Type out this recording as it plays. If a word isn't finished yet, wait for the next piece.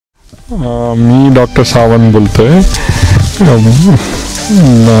मी doctor Sawant बोलतोय.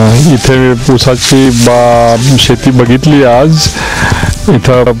 इथे ऊसाची शेती बघितली आज.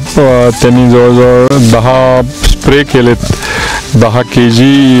 इथं त्यांनी जवळजवळ 10 स्प्रे केलेत, 10 kg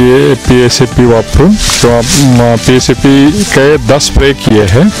P.S.A.P वापरून, किंवा P.S.A.P के 10 स्प्रे किए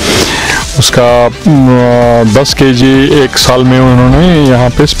हैं. उसका 10 kg एक साल में उन्होंने यहाँ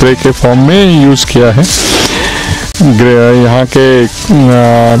पे स्प्रे के फॉर्म में यूज़ किया है. यहाँ के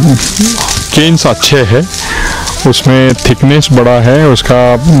केन्स अच्छे हैं, उसमें थिकनेस बड़ा है, उसका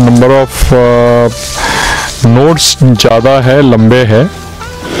नंबर ऑफ नोड्स ज़्यादा है, लंबे है,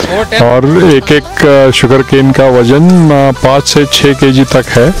 और एक शुगर केन का वजन 5 से 6 kg तक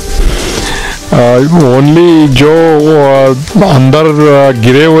है. ओनली जो अंदर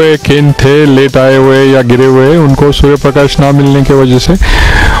गिरे हुए केन थे, लेट आए हुए या गिरे हुए, उनको सूर्य प्रकाश ना मिलने की वजह से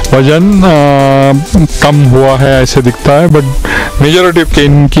वजन कम हुआ है ऐसे दिखता है. बट मेजॉरिटी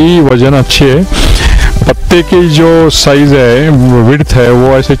केन की वजन अच्छी है. पत्ते की जो साइज़ है, विड्थ है,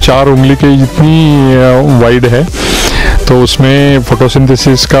 वो ऐसे 4 उंगली के जितनी वाइड है. तो उसमें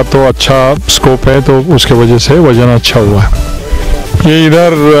फोटोसिंथेसिस का तो अच्छा स्कोप है, तो उसके वजह से वजन अच्छा हुआ है. ये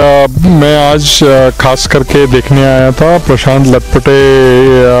इधर मैं आज खास करके देखने आया था. प्रशांत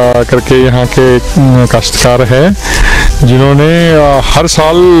लटपटे करके यहाँ के काश्तकार है, जिन्होंने हर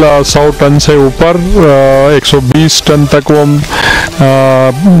साल 100 टन से ऊपर 120 टन तक वो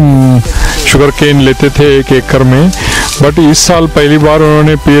शुगर केन लेते थे 1 एकड़ में. बट इस साल पहली बार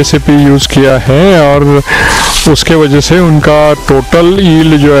उन्होंने P.S.A.P यूज़ किया है, और उसके वजह से उनका टोटल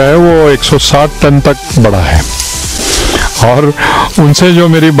यील्ड जो है वो 160 टन तक बढ़ा है. और उनसे जो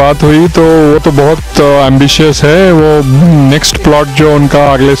मेरी बात हुई तो वो तो बहुत एम्बिशियस है. वो नेक्स्ट प्लॉट जो उनका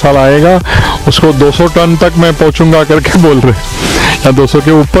अगले साल आएगा, उसको 200 टन तक मैं पहुंचूंगा करके बोल रहे, या 200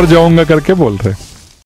 के ऊपर जाऊंगा करके बोल रहे.